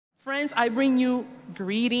Friends, I bring you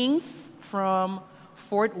greetings from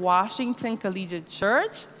Fort Washington Collegiate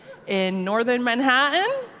Church in northern Manhattan,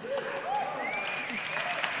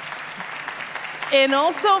 and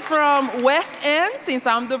also from West End, since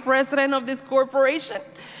I'm the president of this corporation.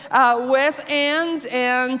 West End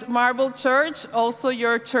and Marble Church, also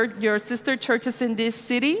your church, your sister churches in this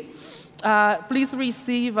city. Please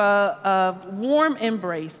receive a warm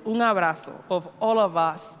embrace, un abrazo, of all of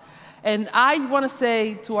us. And I want to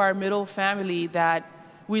say to our middle family that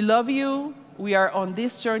we love you, we are on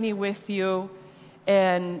this journey with you,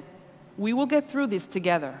 and we will get through this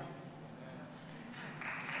together.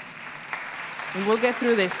 We will get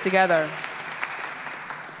through this together.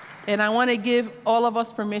 And I want to give all of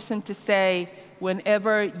us permission to say,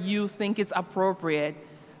 whenever you think it's appropriate,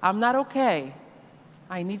 I'm not okay.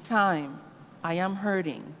 I need time. I am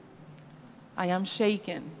hurting. I am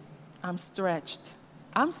shaken. I'm stretched.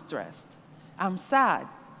 I'm stressed. I'm sad.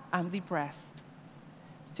 I'm depressed.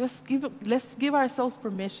 Let's give ourselves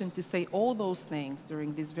permission to say all those things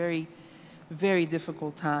during this very, very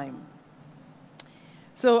difficult time.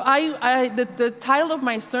 So the title of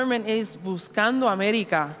my sermon is Buscando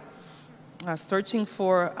America, searching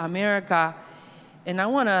for America. And I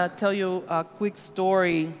want to tell you a quick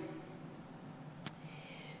story.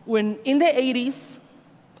 When in the 80s,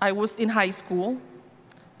 I was in high school.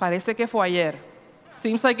 Parece que fue ayer.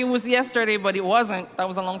 Seems like it was yesterday, but it wasn't. That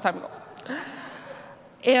was a long time ago.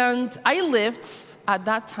 And I lived at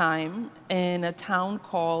that time in a town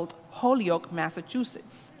called Holyoke,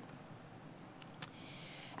 Massachusetts.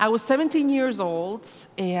 I was 17 years old,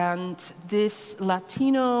 and this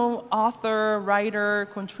Latino author, writer,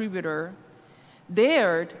 contributor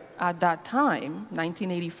dared at that time,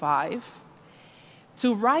 1985,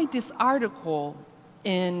 to write this article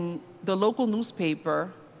in the local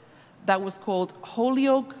newspaper that was called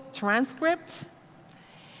Holyoke Transcript.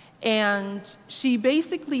 And she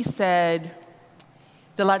basically said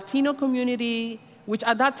the Latino community, which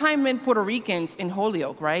at that time meant Puerto Ricans in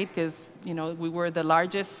Holyoke, right? Because, you know, we were the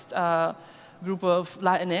largest group of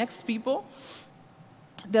Latinx people.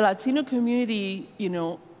 The Latino community, you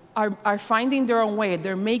know, are finding their own way.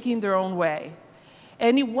 They're making their own way.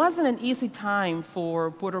 And it wasn't an easy time for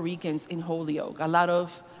Puerto Ricans in Holyoke. A lot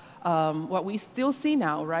of what we still see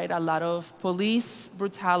now, right? A lot of police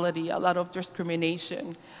brutality, a lot of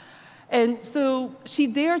discrimination. And so she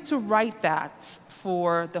dared to write that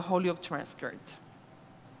for the Holyoke Transcript.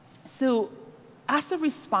 So as a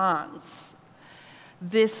response,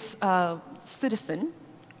 this citizen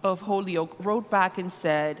of Holyoke wrote back and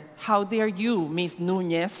said, "How dare you, Miss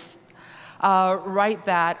Núñez, write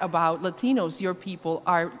that about Latinos? Your people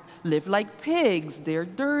live like pigs. They're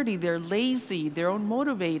dirty, they're lazy, they're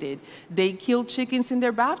unmotivated. They kill chickens in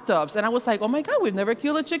their bathtubs." And I was like, oh my God, we've never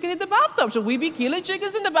killed a chicken in the bathtub. Should we be killing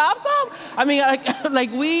chickens in the bathtub? I mean,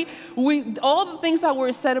 like we all the things that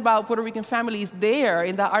were said about Puerto Rican families there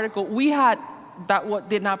in that article, we had that what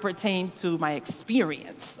did not pertain to my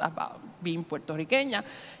experience about being Puerto Riqueña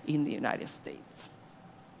in the United States.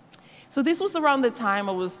 So this was around the time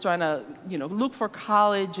I was trying to, you know, look for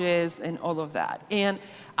colleges and all of that. And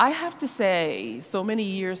I have to say, so many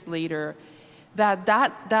years later, that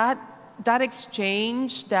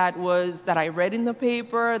exchange that I read in the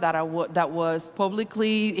paper, that was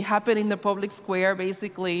publicly, it happened in the public square,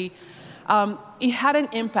 basically, it had an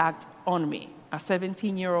impact on me. A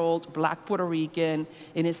 17-year-old Black Puerto Rican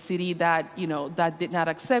in a city that, you know, that did not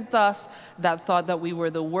accept us, that thought that we were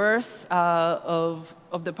the worst of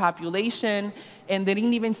the population, and they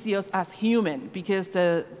didn't even see us as human, because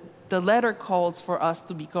the letter calls for us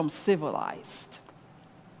to become civilized.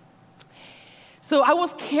 So I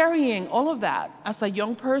was carrying all of that as a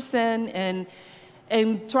young person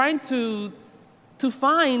and trying to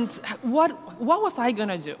find what was I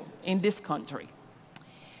gonna do in this country.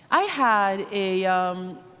 I had a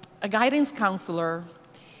guidance counselor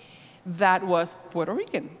that was Puerto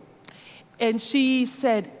Rican. And she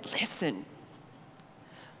said, listen,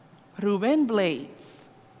 Ruben Blades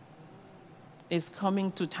is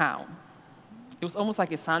coming to town. It was almost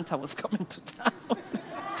like a Santa was coming to town.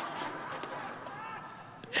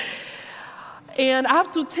 And I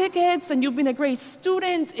have 2 tickets, and you've been a great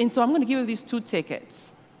student, and so I'm going to give you these 2 tickets.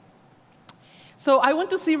 So I went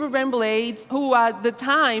to see Ruben Blades, who at the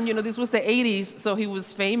time, you know, this was the 80s, so he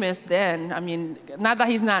was famous then. I mean, not that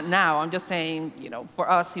he's not now. I'm just saying, you know, for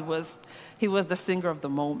us, he was the singer of the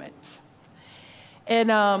moment. And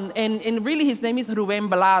really, his name is Ruben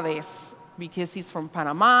Blades, because he's from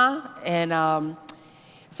Panama. And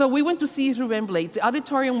so we went to see Ruben Blades. The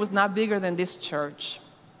auditorium was not bigger than this church.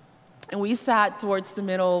 And we sat towards the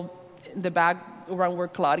middle, in the back, around where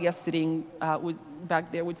Claudia's sitting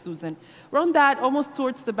back there with Susan. Around that, almost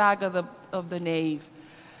towards the back of the nave.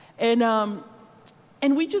 And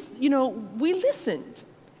we just, we listened.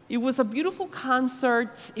 It was a beautiful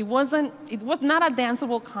concert. It was not a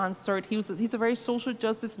danceable concert. He's a very social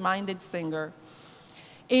justice-minded singer.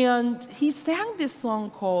 And he sang this song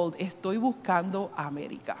called Estoy Buscando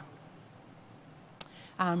América.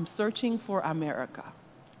 I'm searching for America.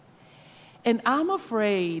 And I'm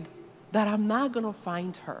afraid that I'm not going to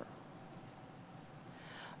find her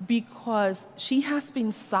because she has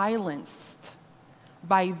been silenced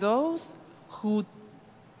by those who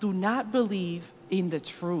do not believe in the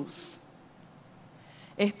truth.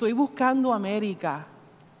 Estoy buscando América.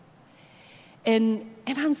 And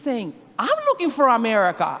I'm saying, I'm looking for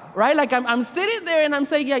America, right? Like I'm sitting there and I'm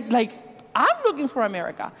saying, like, I'm looking for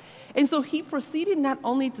America. And so he proceeded not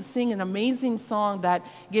only to sing an amazing song that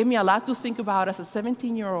gave me a lot to think about as a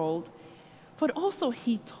 17-year-old, but also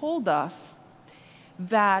he told us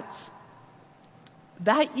that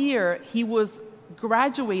that year he was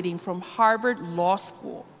graduating from Harvard Law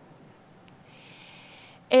School.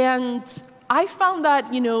 And I found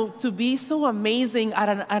that, to be so amazing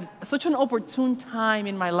at such an opportune time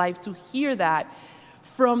in my life to hear that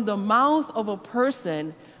from the mouth of a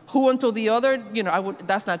person who until the other,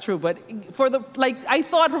 that's not true, but I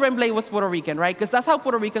thought Ruben Blades was Puerto Rican, right? Because that's how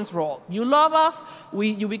Puerto Ricans roll. You love us,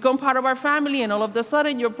 you become part of our family, and all of a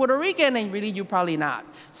sudden you're Puerto Rican, and really you're probably not.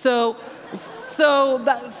 So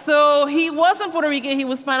he wasn't Puerto Rican, he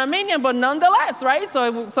was Panamanian, but nonetheless, right?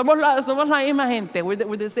 So somos la misma gente,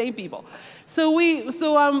 we're the same people.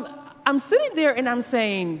 So I'm sitting there and I'm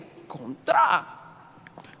saying, contra.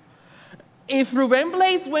 If Ruben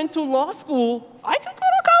Blades went to law school, I could go to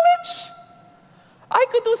college. I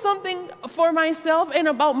could do something for myself and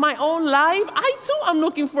about my own life. I too am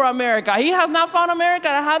looking for America. He has not found America.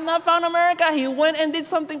 I have not found America. He went and did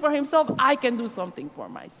something for himself. I can do something for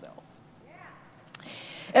myself.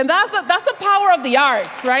 And that's the power of the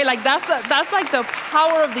arts, right? Like that's like the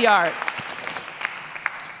power of the arts.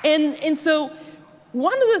 And so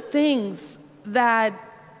one of the things that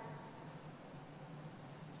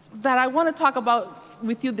I want to talk about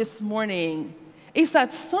with you this morning is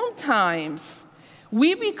that sometimes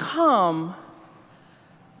we become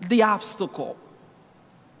the obstacle.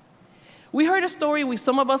 We heard a story,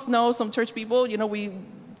 some of us know, some church people,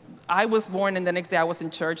 I was born and the next day I was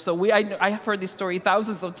in church, so I have heard this story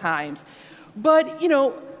thousands of times. But,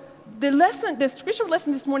 the scripture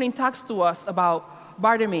lesson this morning talks to us about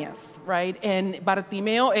Bartimaeus, right? And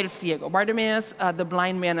Bartimeo el ciego. Bartimaeus, the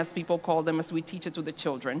blind man, as people call them, as we teach it to the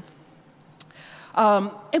children.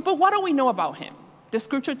 But what do we know about him? The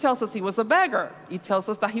scripture tells us he was a beggar. It tells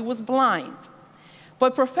us that he was blind.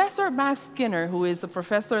 But Professor Max Skinner, who is a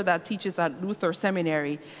professor that teaches at Luther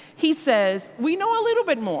Seminary, he says, we know a little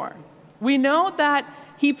bit more. We know that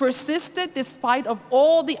he persisted despite of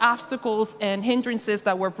all the obstacles and hindrances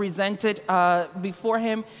that were presented before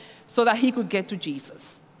him so that he could get to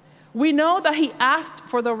Jesus. We know that he asked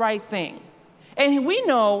for the right thing. And we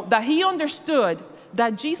know that he understood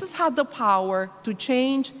that Jesus had the power to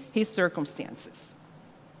change his circumstances.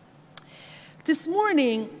 This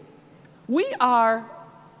morning, we are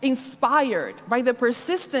inspired by the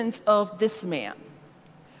persistence of this man.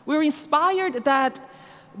 We're inspired that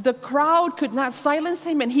the crowd could not silence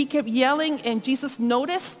him, and he kept yelling, and Jesus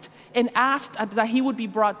noticed and asked that he would be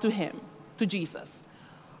brought to him, to Jesus.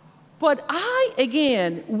 But I,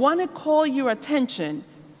 again, want to call your attention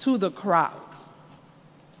to the crowd.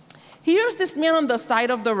 Here's this man on the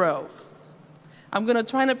side of the road. I'm going to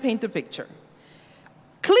try to paint a picture.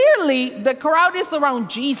 Clearly, the crowd is around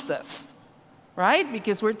Jesus, right?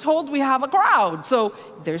 Because we're told we have a crowd. So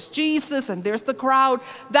there's Jesus and there's the crowd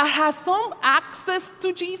that has some access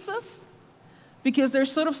to Jesus because they're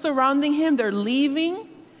sort of surrounding him, they're leaving.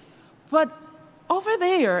 But over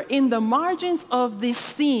there, in the margins of this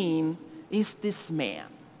scene, is this man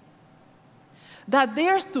that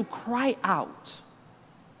dares to cry out,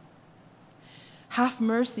 have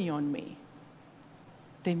mercy on me.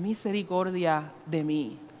 Ten misericordia de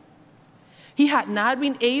mí. He had not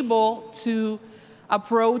been able to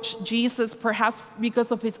approach Jesus, perhaps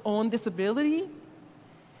because of his own disability.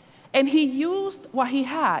 And he used what he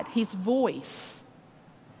had, his voice,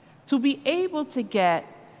 to be able to get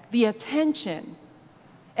the attention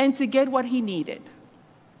and to get what he needed.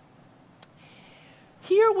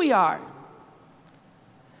 Here we are,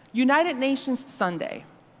 United Nations Sunday.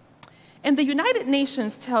 And the United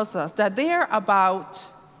Nations tells us that they're about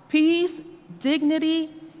peace,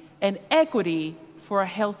 dignity, and equity for a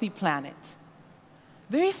healthy planet.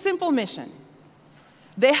 Very simple mission.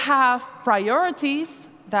 They have priorities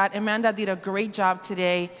that Amanda did a great job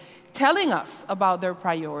today telling us about their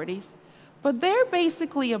priorities, but they're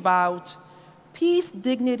basically about peace,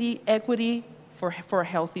 dignity, equity for a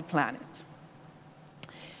healthy planet.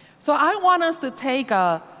 So I want us to take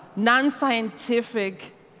a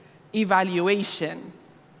non-scientific evaluation.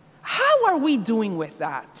 How are we doing with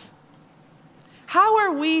that? How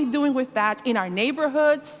are we doing with that in our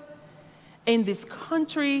neighborhoods, in this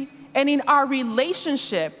country, and in our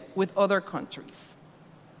relationship with other countries?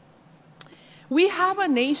 We have a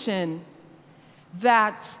nation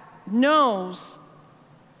that knows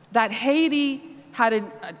that Haiti had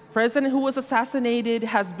a president who was assassinated,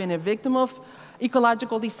 has been a victim of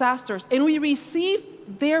ecological disasters, and we receive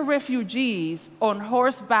their refugees on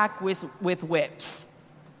horseback with whips.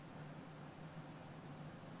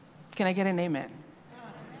 Can I get an amen?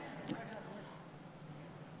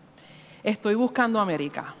 Estoy buscando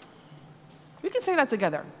América. We can say that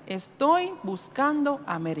together. Estoy buscando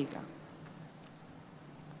América.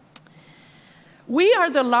 We are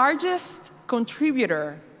the largest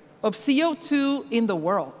contributor of CO2 in the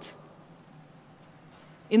world.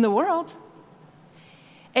 In the world.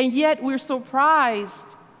 And yet we're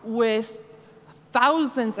surprised with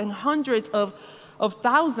thousands and hundreds of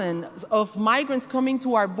thousands of migrants coming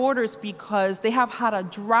to our borders because they have had a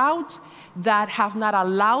drought that have not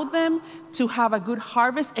allowed them to have a good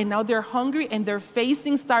harvest, and now they're hungry and they're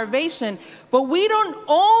facing starvation. But we don't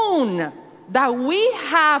own that we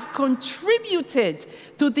have contributed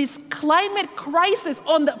to this climate crisis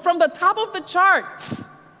from the top of the charts.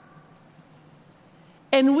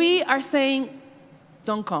 And we are saying,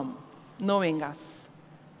 don't come, no vengas.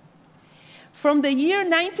 From the year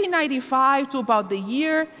 1995 to about the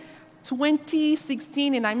year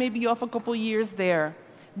 2016, and I may be off a couple years there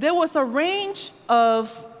was a range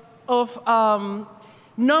of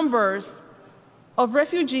numbers of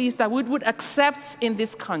refugees that we would accept in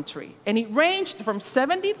this country. And it ranged from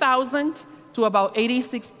 70,000 to about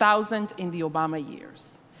 86,000 in the Obama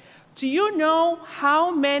years. Do you know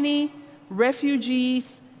how many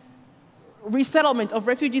refugees, resettlement of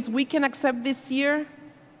refugees we can accept this year?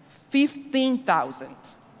 15,000.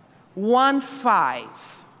 1-5.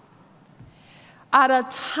 At a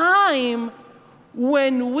time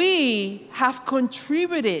when we have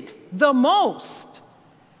contributed the most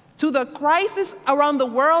to the crisis around the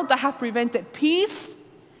world that have prevented peace,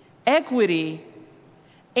 equity,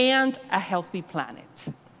 and a healthy planet.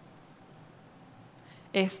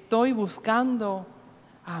 Estoy buscando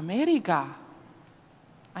América.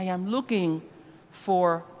 I am looking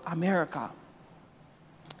for America.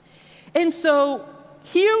 And so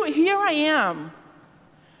here I am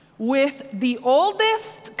with the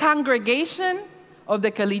oldest congregation of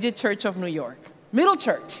the Collegiate Church of New York, Middle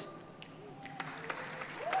Church.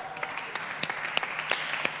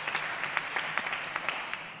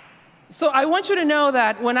 So I want you to know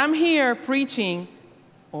that when I'm here preaching,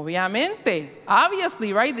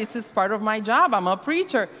 obviously, right, this is part of my job. I'm a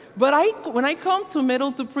preacher. But when I come to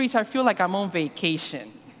Middle to preach, I feel like I'm on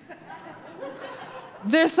vacation.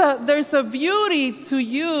 There's a beauty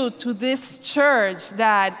to this church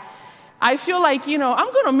that I feel like, I'm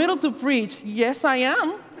going to Middle to preach. Yes, I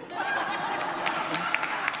am.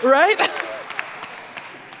 Right?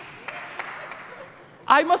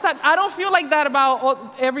 I don't feel like that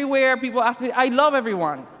about everywhere. People ask me, I love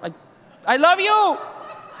everyone. I love you.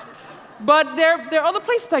 But there are other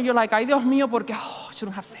places that you're like, ay Dios mío, porque you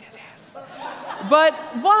don't have to say this. But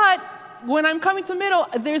when I'm coming to Middle,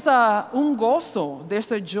 there's un gozo,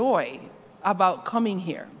 there's a joy about coming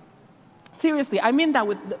here. Seriously, I mean that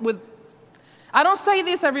with I don't say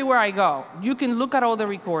this everywhere I go. You can look at all the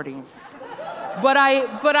recordings. But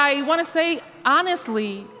I want to say,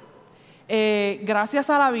 honestly, gracias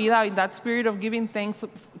a la vida, in that spirit of giving thanks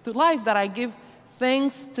to life, that I give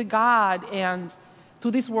thanks to God and to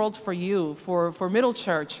this world for you, for Middle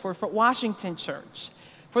Church, for Washington Church,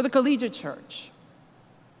 for the Collegiate Church.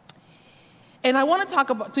 And I want to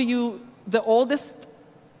talk to you the oldest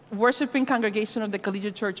worshiping congregation of the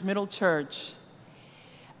Collegiate Church, Middle Church.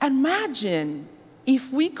 Imagine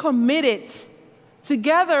if we committed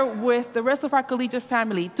together with the rest of our collegiate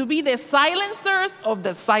family to be the silencers of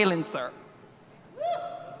the silencer.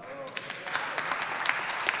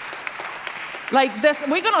 Like this,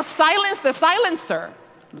 we're going to silence the silencer.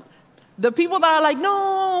 The people that are like,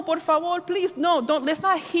 no, por favor, please, no, don't. Let's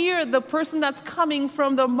not hear the person that's coming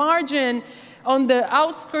from the margin on the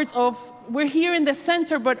outskirts of, we're here in the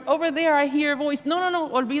center, but over there I hear a voice. No,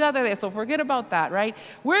 olvídate de eso. Forget about that, right?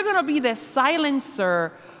 We're going to be the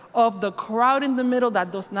silencer of the crowd in the middle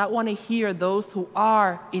that does not want to hear those who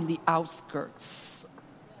are in the outskirts.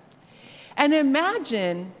 And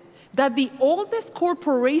imagine that the oldest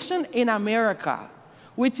corporation in America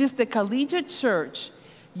which is the collegiate church,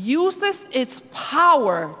 uses its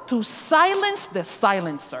power to silence the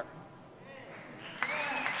silencer.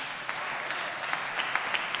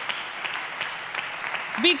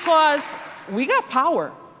 Because we got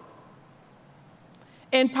power.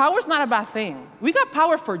 And power is not a bad thing. We got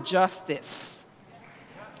power for justice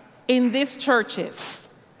in these churches.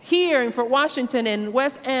 Here in Fort Washington, in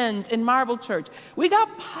West End, in Marble Church. We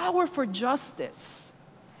got power for justice.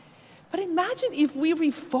 But imagine if we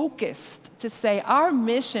refocused to say our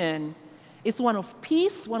mission is one of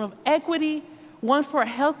peace, one of equity, one for a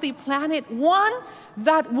healthy planet, one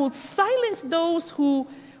that will silence those who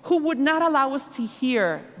would not allow us to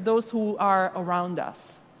hear those who are around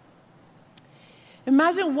us.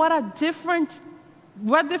 Imagine what different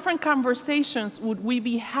conversations would we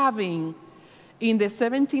be having in the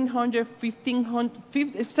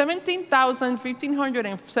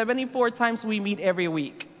 17,174 times we meet every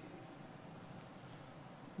week.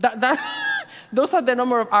 Those are the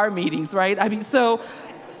number of our meetings, right? I mean, so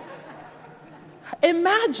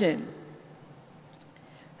imagine.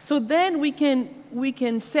 So then we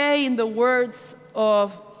can say in the words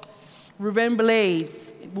of Rubén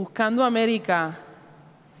Blades, Buscando América,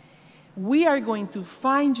 we are going to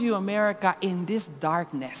find you, America, in this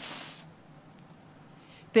darkness.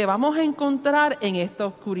 Te vamos a encontrar en esta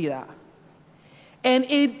oscuridad. And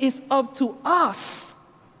it is up to us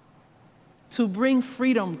to bring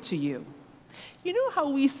freedom to you. You know how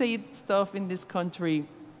we say stuff in this country?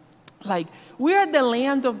 Like, we are the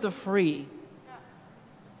land of the free.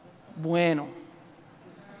 Bueno.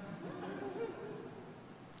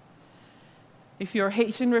 If you're a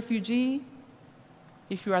Haitian refugee,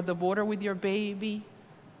 if you're at the border with your baby,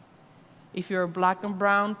 if you're a black and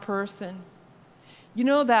brown person, you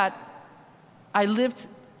know that I lived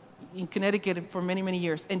in Connecticut for many, many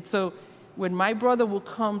years. And so when my brother would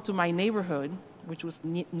come to my neighborhood, which was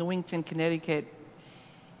Newington, Connecticut,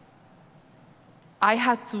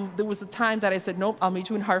 there was a time that I said, nope, I'll meet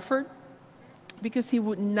you in Hartford, because he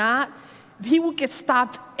would get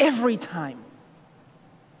stopped every time.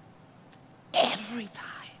 Every time.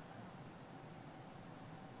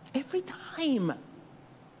 Every time.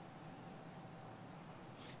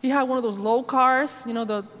 He had one of those low cars, you know,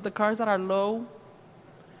 the cars that are low.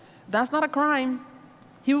 That's not a crime.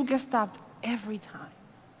 He would get stopped every time.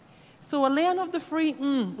 So a land of the free,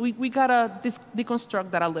 we gotta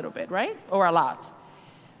deconstruct that a little bit, right? Or a lot.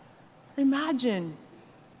 Imagine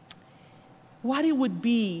what it would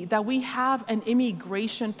be that we have an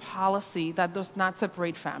immigration policy that does not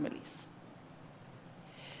separate families.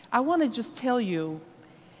 I want to just tell you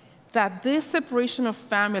that this separation of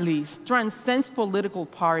families transcends political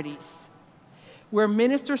parties. We're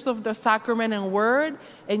ministers of the sacrament and word,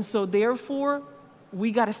 and so therefore,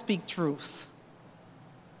 we got to speak truth.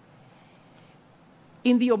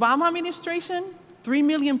 In the Obama administration, 3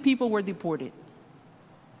 million people were deported.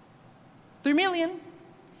 3 million.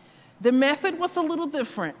 The method was a little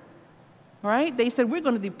different, right? They said, we're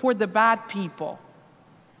going to deport the bad people.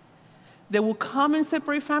 They will come and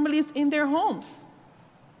separate families in their homes.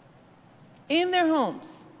 In their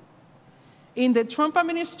homes. In the Trump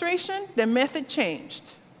administration, the method changed.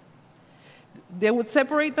 They would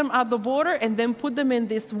separate them at the border and then put them in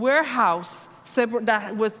this warehouse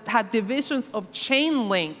that had divisions of chain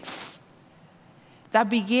links that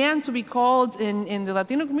began to be called in the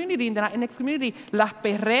Latino community, in the Latinx community, las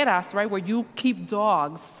perreras, right, where you keep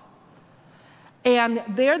dogs. And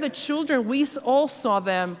there the children, we all saw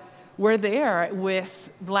them, were there with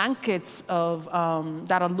blankets of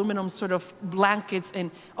that aluminum sort of blankets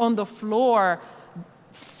and on the floor,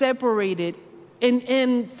 separated.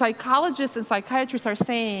 And psychologists and psychiatrists are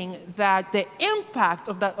saying that the impact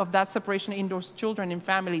of that separation in those children and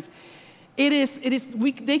families,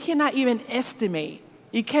 they cannot even estimate.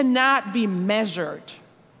 It cannot be measured.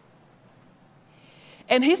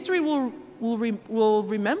 And history will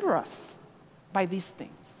remember us by these things.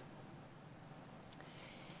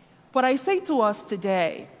 But I say to us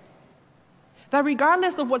today that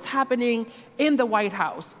regardless of what's happening in the White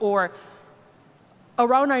House or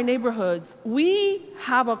around our neighborhoods, we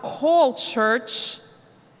have a call, church,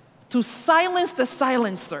 to silence the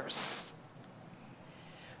silencers,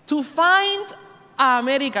 to find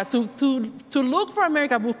America, to look for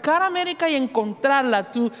America, buscar America y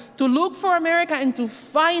encontrarla, to look for America and to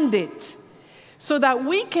find it, so that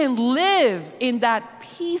we can live in that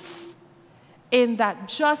peace, in that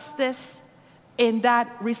justice, in that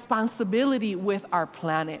responsibility with our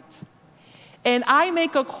planet. And I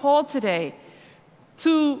make a call today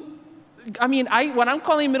to I mean, what I'm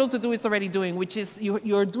calling middle to do is already doing, which is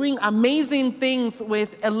you're doing amazing things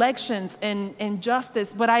with elections and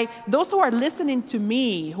justice. But those who are listening to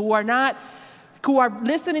me, who are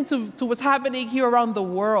listening to what's happening here around the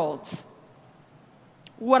world,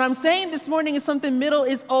 what I'm saying this morning is something middle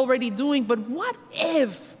is already doing. But what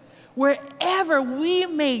if, wherever we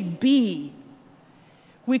may be,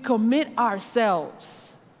 we commit ourselves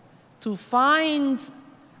to find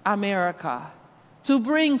America, to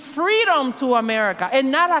bring freedom to America,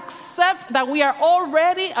 and not accept that we are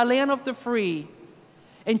already a land of the free,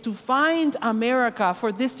 and to find America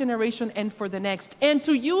for this generation and for the next, and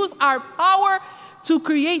to use our power to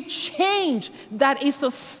create change that is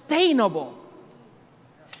sustainable,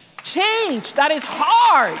 change that is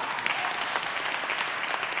hard.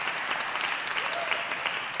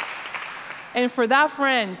 And for that,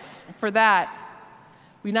 friends,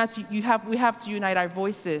 we have to unite our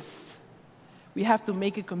voices. We have to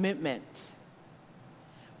make a commitment.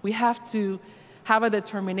 We have to have a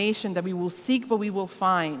determination that we will seek what we will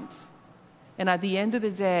find. And at the end of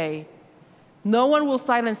the day, no one will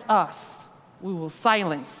silence us. We will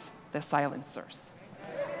silence the silencers.